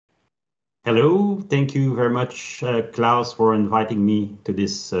Hello, thank you very much, Klaus, for inviting me to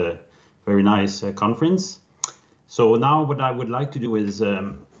this very nice conference. So now what I would like to do is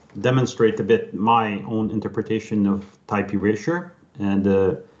demonstrate a bit my own interpretation of type erasure. And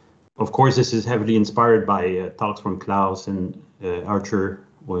of course, this is heavily inspired by talks from Klaus and Archer,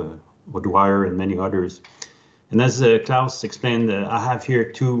 Woodwire, and many others. And as Klaus explained, I have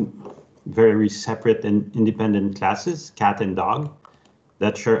here two very separate and independent classes, cat and dog,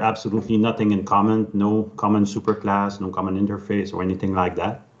 that share absolutely nothing in common, no common superclass, no common interface or anything like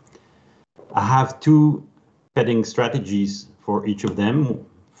that. I have two petting strategies for each of them.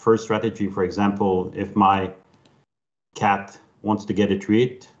 First strategy, for example, if my cat wants to get a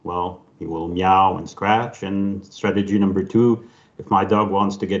treat, well, he will meow and scratch. And strategy number two, if my dog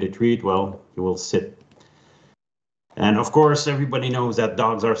wants to get a treat, well, he will sit. And of course, everybody knows that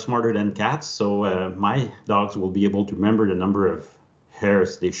dogs are smarter than cats. So my dogs will be able to remember the number of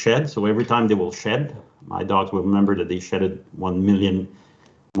hairs they shed. So every time they will shed, my dogs will remember that they shedded 1 million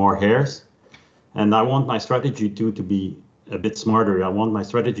more hairs. And I want my strategy to be a bit smarter. I want my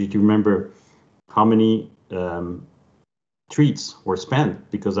strategy to remember how many treats were spent,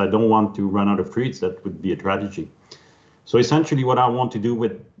 because I don't want to run out of treats. That would be a tragedy. So essentially what I want to do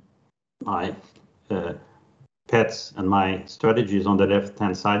with my pets and my strategies on the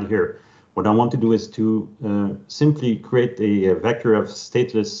left-hand side here, what I want to do is to simply create a vector of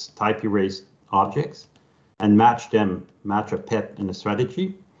stateless type erased objects and match a pet and a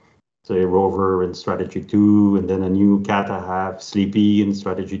strategy. So a rover in strategy 2, and then a new cat I have, Sleepy in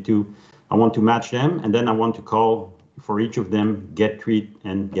strategy 2. I want to match them, and then I want to call for each of them get treat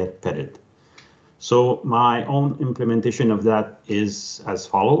and get petted. So my own implementation of that is as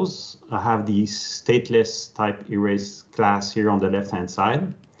follows. I have the stateless type erase class here on the left-hand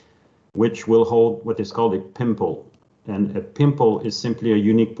side, which will hold what is called a pimple. And a pimple is simply a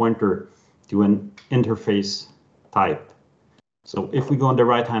unique pointer to an interface type. So if we go on the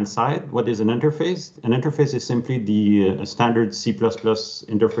right-hand side, what is an interface? An interface is simply the standard C++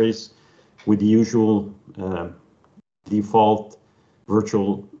 interface with the usual default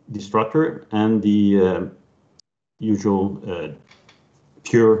virtual destructor and the usual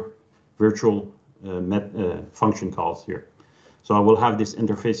pure virtual function calls here. So I will have this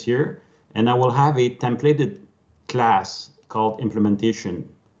interface here, and I will have a templated class called implementation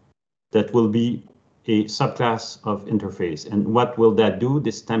that will be a subclass of interface. And what will that do?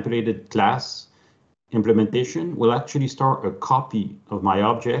 This templated class implementation will actually store a copy of my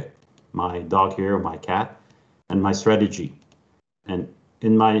object, my dog here, or my cat, and my strategy. And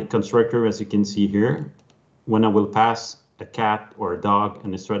in my constructor, as you can see here, when I will pass a cat or a dog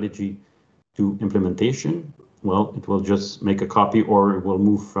and a strategy to implementation, well, it will just make a copy or it will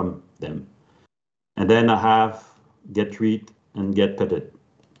move from them. And then I have get treat and get petted.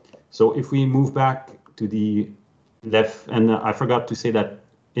 So if we move back to the left, and I forgot to say that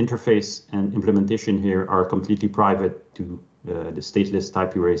interface and implementation here are completely private to the stateless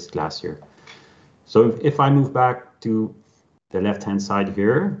type erased class here. So if I move back to the left-hand side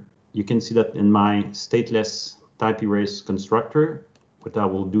here, you can see that in my stateless type erase constructor, what I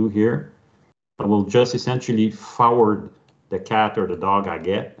will do here, I will just essentially forward the cat or the dog I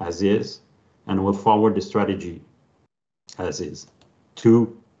get as is, and will forward the strategy as is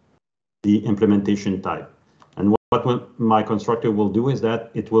to the implementation type. And what my constructor will do is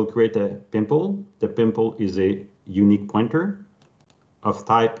that it will create a pimple. The pimple is a unique pointer of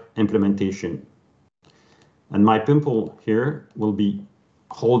type implementation. And my pimple here will be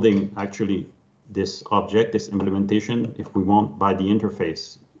holding actually this object, this implementation, if we want, by the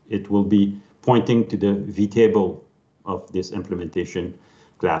interface. It will be pointing to the vtable of this implementation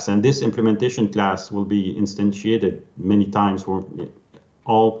class. And this implementation class will be instantiated many times for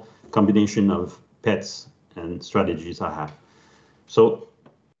all combination of pets and strategies I have. So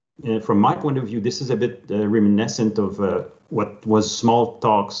from my point of view, this is a bit reminiscent of what was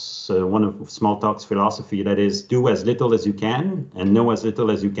Smalltalk's, one of Smalltalk's philosophy, that is do as little as you can and know as little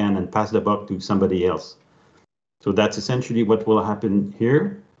as you can and pass the buck to somebody else. So that's essentially what will happen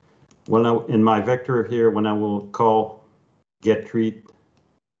here. Well, in my vector here, when I will call get treat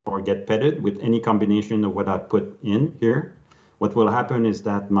or get petted with any combination of what I put in here, what will happen is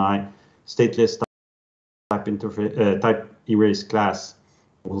that my stateless type erase class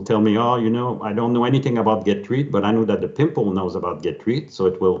will tell me, oh, you know, I don't know anything about get treat, but I know that the pimple knows about get treat, so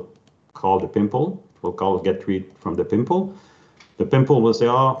it will call the pimple. It will call get treat from the pimple. The pimple will say,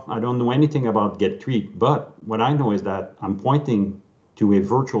 oh, I don't know anything about get treat, but what I know is that I'm pointing to a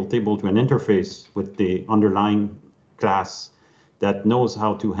virtual table, to an interface with the underlying class that knows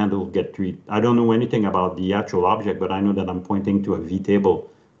how to handle get treat. I don't know anything about the actual object, but I know that I'm pointing to a vtable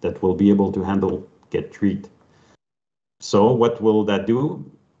that will be able to handle get-read. So what will that do?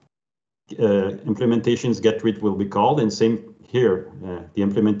 Implementations get-read will be called, and same here. The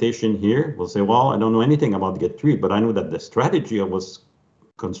implementation here will say, well, I don't know anything about get-read, but I know that the strategy I was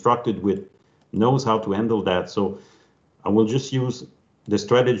constructed with knows how to handle that. So I will just use the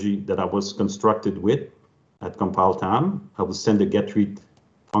strategy that I was constructed with at compile time. I will send a get-read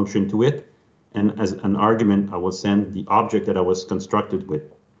function to it, and as an argument, I will send the object that I was constructed with.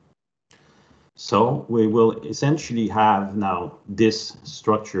 So we will essentially have now this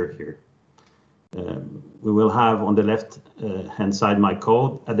structure here. We will have on the left hand side my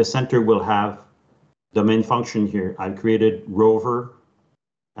code. At the center, we'll have the main function here. I created rover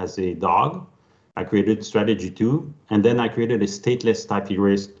as a dog. I created strategy 2, and then I created a stateless type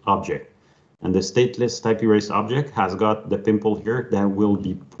erased object. And the stateless type erased object has got the pimple here that will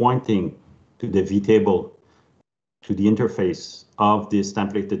be pointing to the vtable, to the interface of this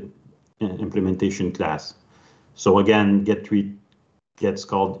templated implementation class. So again, get-read gets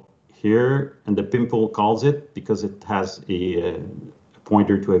called here, and the pimple calls it because it has a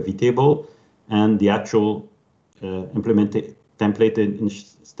pointer to a vtable, and the actual templated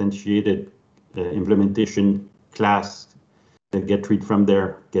instantiated implementation class that get-read from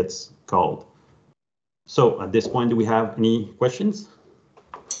there gets called. So at this point, do we have any questions?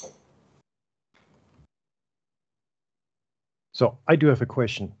 So I do have a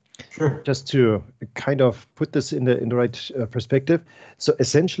question. Sure. Just to kind of put this in the right perspective. So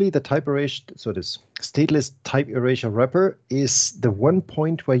essentially the type erasure, so this stateless type erasure wrapper is the one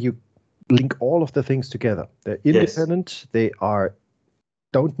point where you link all of the things together. They're independent, yes.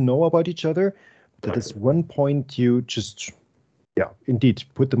 Don't know about each other. But at this one point you just, yeah, indeed,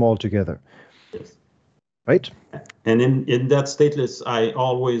 put them all together. Yes. Right? And in that stateless, I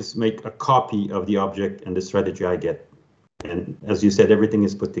always make a copy of the object and the strategy I get. And as you said, everything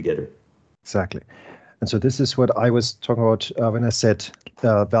is put together. Exactly. And so this is what I was talking about when I said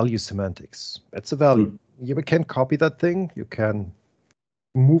value semantics. It's a value. You can copy that thing. You can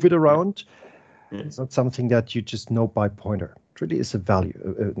move it around. Yes. It's not something that you just know by pointer. It really is a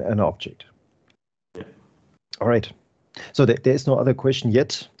value, an object. Yeah. All right. So there is no other question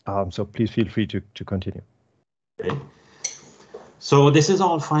yet. So please feel free to continue. Okay. So this is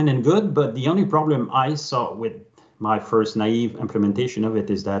all fine and good, but the only problem I saw with my first naive implementation of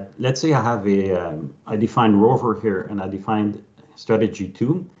it is that, let's say I have I defined rover here and I defined strategy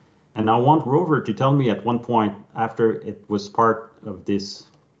 2, and I want rover to tell me at one point after it was part of this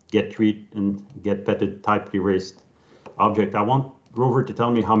get-read and get-petted type erased object, I want rover to tell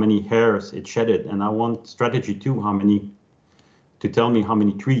me how many hairs it shedded, and I want strategy 2 to tell me how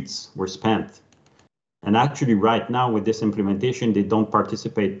many treats were spent. And actually right now with this implementation, they don't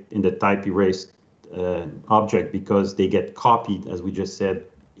participate in the type erased object because they get copied, as we just said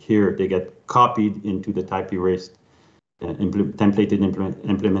here, they get copied into the type erased templated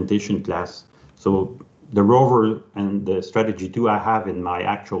implementation class. So the rover and the strategy 2 I have in my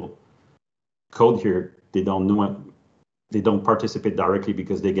actual code here, they don't participate directly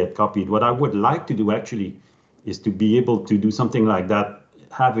because they get copied. What I would like to do actually is to be able to do something like that,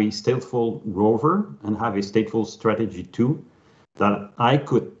 have a stateful rover and have a stateful strategy 2 that I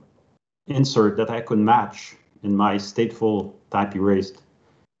could insert, that I could match in my stateful type erased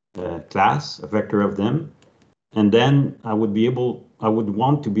class, a vector of them. And then I would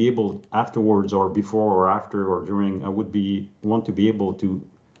want to be able afterwards or before or after or during, I would want to be able to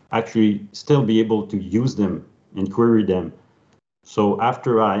actually still be able to use them and query them. So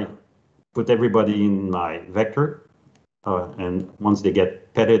after I put everybody in my vector, and once they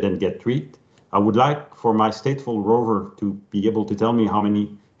get petted and get treated, I would like for my stateful rover to be able to tell me how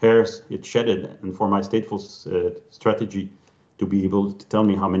many hairs it shedded, and for my stateful strategy to be able to tell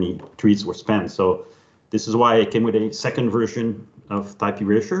me how many treats were spent. So this is why I came with a second version of Type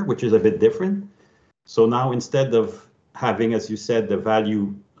Erasure, which is a bit different. So now instead of having, as you said, the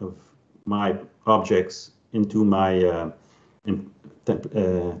value of my objects into my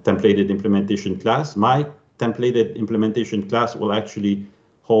templated implementation class, my templated implementation class will actually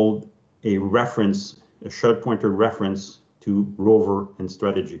hold a reference, a shared pointer reference to rover and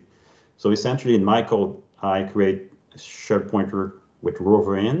strategy. So essentially in my code, I create a shared pointer with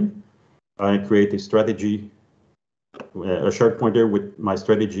rover in. I create a strategy, a shared pointer with my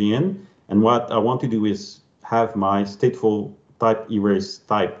strategy in. And what I want to do is have my stateful type erase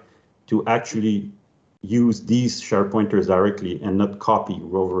type to actually use these shared pointers directly and not copy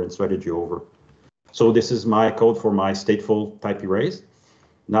rover and strategy over. So this is my code for my stateful type erase.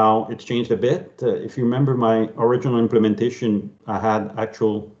 Now it's changed a bit. If you remember my original implementation, I had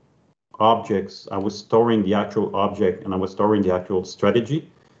actual objects. I was storing the actual object and I was storing the actual strategy.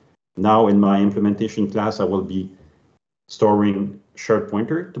 Now in my implementation class, I will be storing shared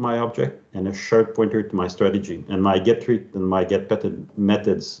pointer to my object and a shared pointer to my strategy. And my get treat and my get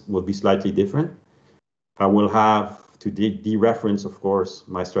methods will be slightly different. I will have to dereference, of course,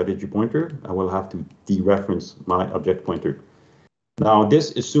 my strategy pointer. I will have to dereference my object pointer. Now,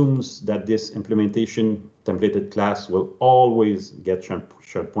 this assumes that this implementation templated class will always get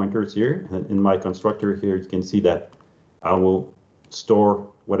shared pointers here. And in my constructor here, you can see that I will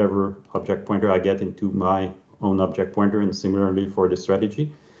store whatever object pointer I get into my own object pointer, and similarly for the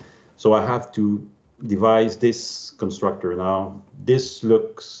strategy. So I have to devise this constructor. Now, this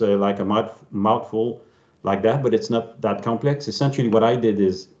looks like a mouthful like that, but it's not that complex. Essentially, what I did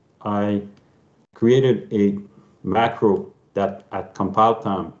is I created a macro that at compile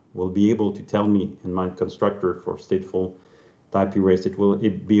time will be able to tell me in my constructor for stateful type erase, it will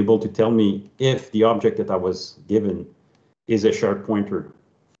be able to tell me if the object that I was given is a shared pointer.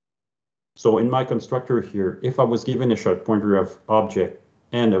 So in my constructor here, if I was given a shared pointer of object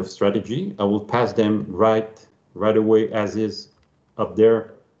and of strategy, I will pass them right away as is up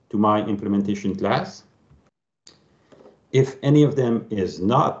there to my implementation class. If any of them is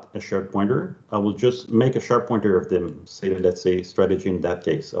not a shared pointer, I will just make a shared pointer of them. Say, let's say strategy in that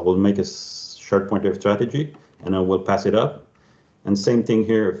case. I will make a shared pointer of strategy and I will pass it up. And same thing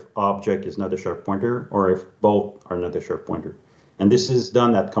here if object is not a shared pointer or if both are not a shared pointer. And this is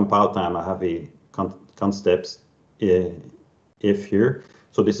done at compile time. I have a consteps if here.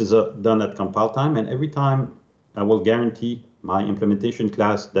 So this is done at compile time, and every time I will guarantee my implementation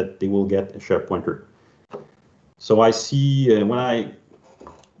class that they will get a shared pointer. So I see when I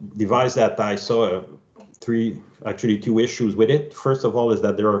devised that, I saw actually two issues with it. First of all is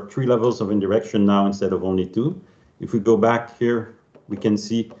that there are 3 levels of indirection now instead of only 2. If we go back here, we can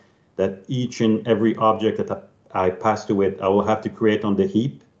see that each and every object that I pass to it, I will have to create on the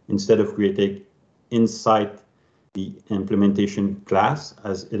heap instead of creating inside the implementation class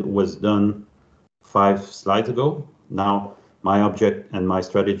as it was done 5 slides ago. Now my object and my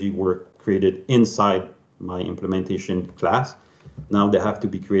strategy were created inside my implementation class. Now they have to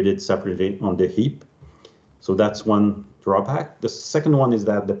be created separately on the heap. So that's one drawback. The second one is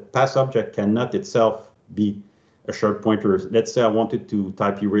that the pass object cannot itself be a shared pointer. Let's say I wanted to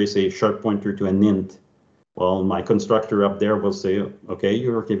type erase a shared pointer to an int. Well, my constructor up there will say, okay,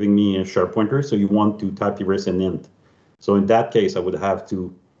 you're giving me a shared pointer, so you want to type erase an int. So in that case, I would have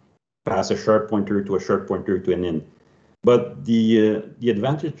to pass a shared pointer to a shared pointer to an int. But the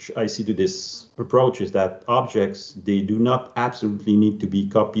advantage I see to this approach is that objects, they do not absolutely need to be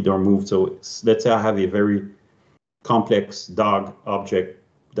copied or moved. So let's say I have a very complex dog object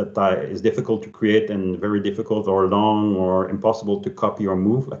that is difficult to create and very difficult or long or impossible to copy or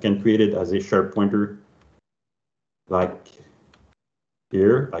move. I can create it as a shared pointer like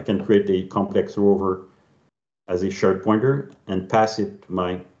here. I can create a complex rover as a shared pointer and pass it to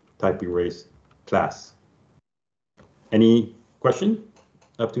my type erase class. Any question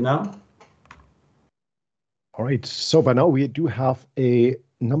up to now? All right, so by now we do have a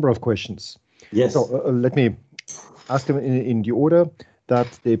number of questions. Yes. So let me ask them in the order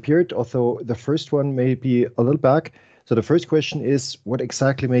that they appeared, although the first one may be a little back. So the first question is, what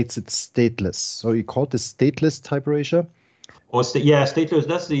exactly makes it stateless? So you called this stateless type erasure? Oh, yeah, stateless,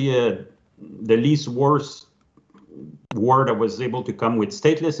 that's the least worst word I was able to come with.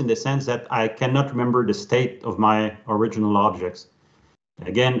 Stateless in the sense that I cannot remember the state of my original objects.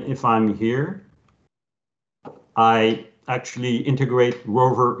 Again, if I'm here, I actually integrate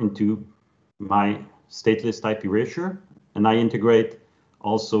rover into my stateless type erasure, and I integrate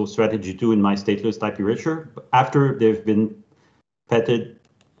also strategy 2 in my stateless type erasure. After they've been petted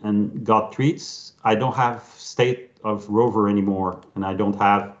and got treats, I don't have state of rover anymore, and I don't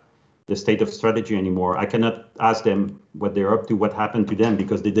have the state of strategy anymore. I cannot ask them what they're up to, what happened to them,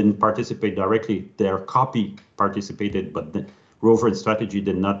 because they didn't participate directly. Their copy participated, but the rover and strategy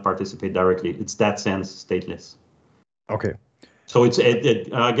did not participate directly. It's that sense stateless. Okay. So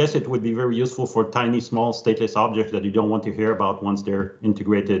I guess it would be very useful for tiny, small stateless objects that you don't want to hear about once they're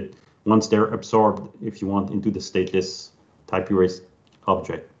integrated, once they're absorbed, if you want, into the stateless type erase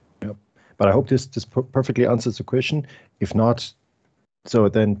object. Yep. But I hope this perfectly answers the question. If not, so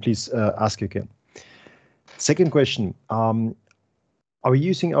then please ask again. Second question: are we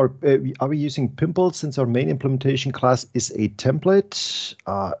using Pimple since our main implementation class is a template?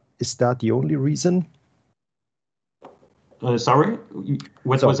 Is that the only reason? Sorry,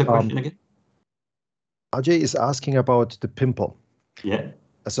 what was the question again? Ajay is asking about the Pimple. Yeah.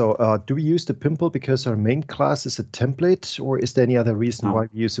 So do we use the Pimple because our main class is a template, or is there any other reason why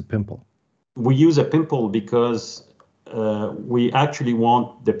we use a Pimple? We use a Pimple because we actually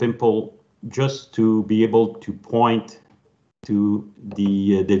want the pimple just to be able to point to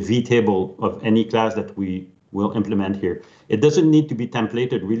the V table of any class that we will implement here. It doesn't need to be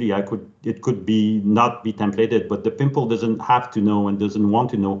templated, really. It could be not be templated, but the pimple doesn't have to know and doesn't want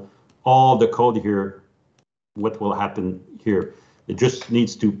to know all the code here, what will happen here. It just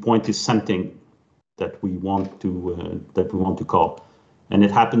needs to point to something that we want to call. And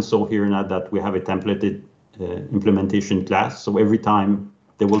it happens so here now that we have a templated implementation class. So every time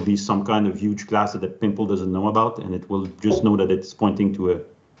there will be some kind of huge class that the pimple doesn't know about, and it will just know that it's pointing to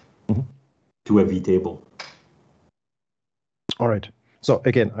a V table. All right. So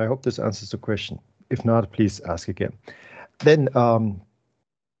again, I hope this answers the question. If not, please ask again. Then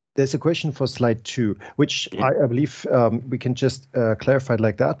there's a question for slide 2, which I believe we can just clarify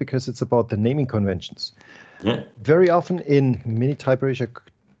like that because it's about the naming conventions. Yeah. Very often in many Type Erasure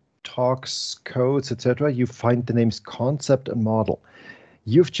talks, codes, etc., you find the names concept and model.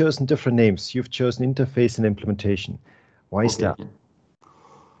 You've chosen different names. You've chosen interface and implementation. Why is that?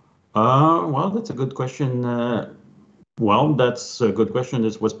 Well, that's a good question. Well, that's a good question.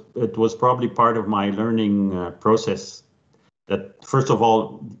 It was probably part of my learning process. That first of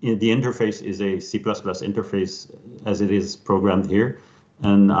all, the interface is a C++ interface as it is programmed here.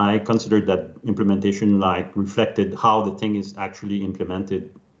 And I considered that implementation like reflected how the thing is actually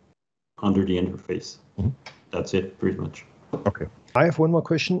implemented under the interface. That's it, pretty much. Okay. I have one more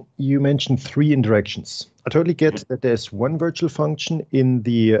question. You mentioned 3 indirections. I totally get that there's one virtual function in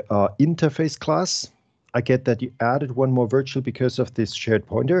the interface class. I get that you added one more virtual because of this shared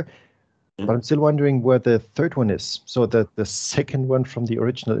pointer. But I'm still wondering where the third one is. So the second one from the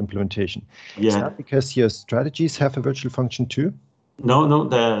original implementation. Is that because your strategies have a virtual function too? No,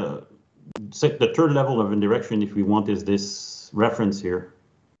 the third level of indirection, if we want, is this reference here.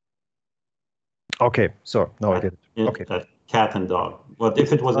 Okay, so now I get it. Okay. Cat and dog. But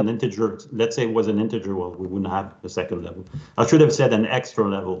if it was an integer, let's say it was an integer, well, we wouldn't have a second level. I should have said an extra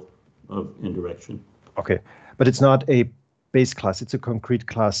level of indirection. Okay, but it's not a base class, it's a concrete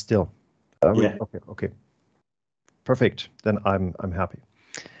class still. Okay. Perfect. Then I'm happy.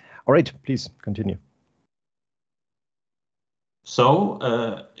 All right, please continue.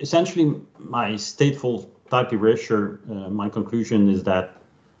 So essentially, my stateful type erasure, my conclusion is that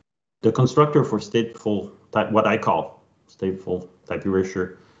the constructor for stateful type, what I call stateful type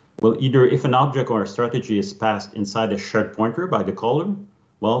erasure, will either, if an object or a strategy is passed inside a shared pointer by the caller,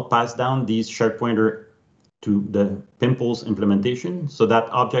 well, pass down these shared pointer to the pimple's implementation, so that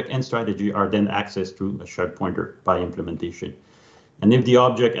object and strategy are then accessed through a shared pointer by implementation. And if the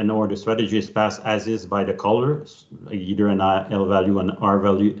object and or the strategy is passed as is by the caller, either an L value and R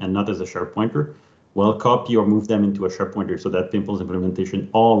value and not as a shared pointer, well, copy or move them into a shared pointer so that pimple's implementation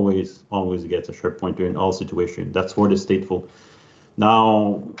always gets a shared pointer in all situations. That's for the stateful.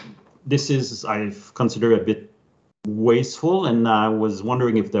 Now, this is, I've considered a bit wasteful, and I was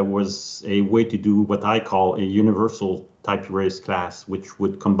wondering if there was a way to do what I call a universal type erase class, which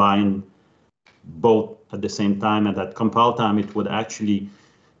would combine both at the same time. And at compile time, it would actually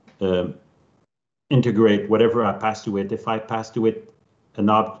integrate whatever I pass to it. If I pass to it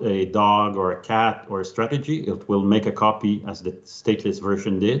a dog or a cat or a strategy, it will make a copy as the stateless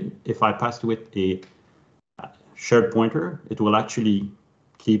version did. If I pass to it a shared pointer, it will actually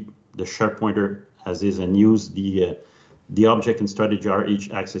keep the shared pointer as is and use the object and strategy are each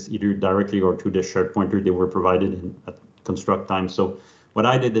accessed either directly or to the shared pointer they were provided in at construct time. So what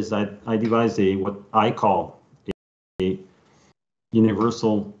I did is I devised what I call a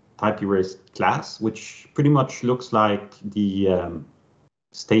universal type erase class, which pretty much looks like the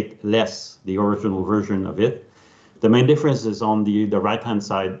Stateles, the original version of it. The main difference is on the right-hand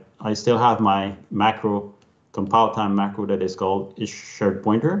side, I still have my macro, compile time macro that is called is shared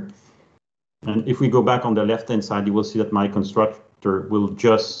pointer. And if we go back on the left-hand side, you will see that my constructor will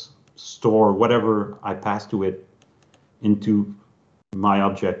just store whatever I pass to it into my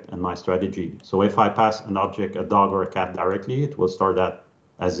object and my strategy. So if I pass an object, a dog or a cat directly, it will store that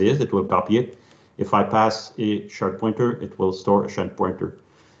as is, it will copy it. If I pass a shared pointer, it will store a shared pointer.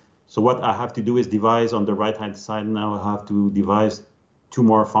 So what I have to do is devise on the right-hand side now, I have to devise 2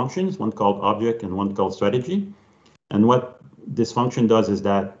 more functions, one called object and one called strategy. And what this function does is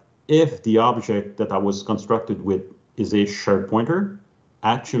that if the object that I was constructed with is a shared pointer,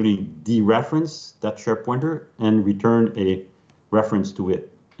 actually dereference that shared pointer and return a reference to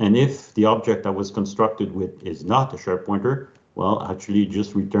it. And if the object I was constructed with is not a shared pointer, well, actually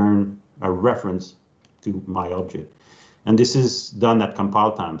just return a reference to my object. And this is done at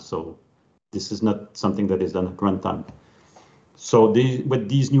compile time, so this is not something that is done at runtime. So with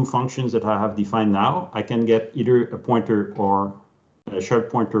these new functions that I have defined now, I can get either a pointer or a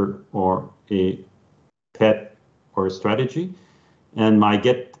shared pointer or a pet or a strategy. And my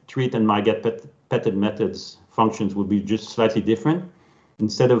get treat and my get petted methods functions will be just slightly different.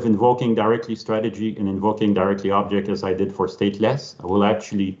 Instead of invoking directly strategy and invoking directly object as I did for stateless, I will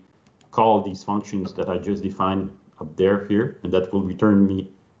actually call these functions that I just defined up there here, and that will return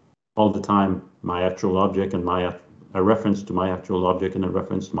me all the time my actual object and a reference to my actual object and a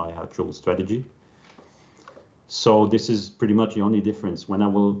reference to my actual strategy. So this is pretty much the only difference. When I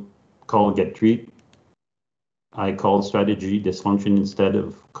will call get treat, I call strategy this function instead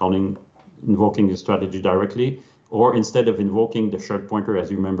of invoking the strategy directly, or instead of invoking the shared pointer,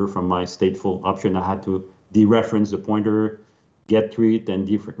 as you remember from my stateful option, I had to dereference the pointer, get treat, and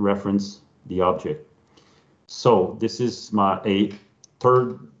dereference the object. So this is a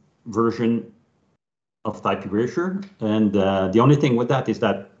third version of Type Erasure, and the only thing with that is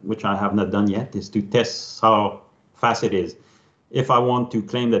that, which I have not done yet, is to test how fast it is. If I want to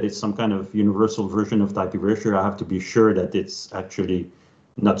claim that it's some kind of universal version of Type Erasure, I have to be sure that it's actually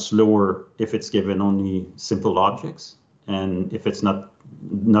not slower if it's given only simple objects, and if it's not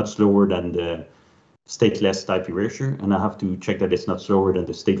slower than the stateless Type Erasure, and I have to check that it's not slower than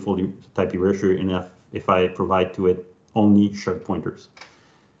the stateful Type Erasure if I provide to it only shared pointers.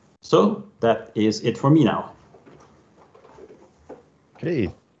 So that is it for me now.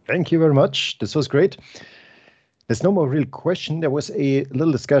 Okay, thank you very much. This was great. There's no more real question. There was a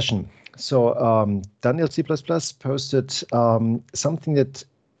little discussion. So Daniel C++ posted something that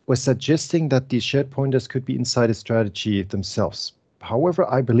was suggesting that these shared pointers could be inside a strategy themselves. However,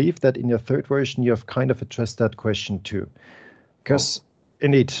 I believe that in your third version, you have kind of addressed that question too. Because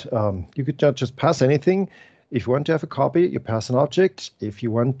indeed, you could not just pass anything. If you want to have a copy, you pass an object. If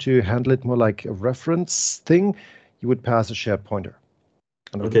you want to handle it more like a reference thing, you would pass a shared pointer.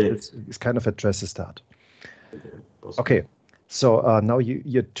 And okay, this kind of addresses that. Okay, so now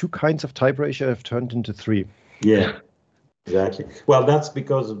your two kinds of type erasure have turned into three. Yeah, exactly. Well, that's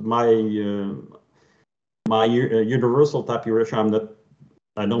because my universal type erasure,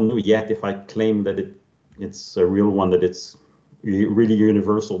 I don't know yet if I claim that it's a real one, that it's really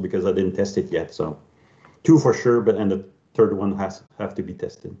universal, because I didn't test it yet. So 2 for sure, and the third one have to be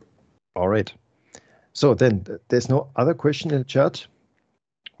tested. All right. So then there's no other question in the chat,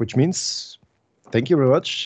 which means thank you very much.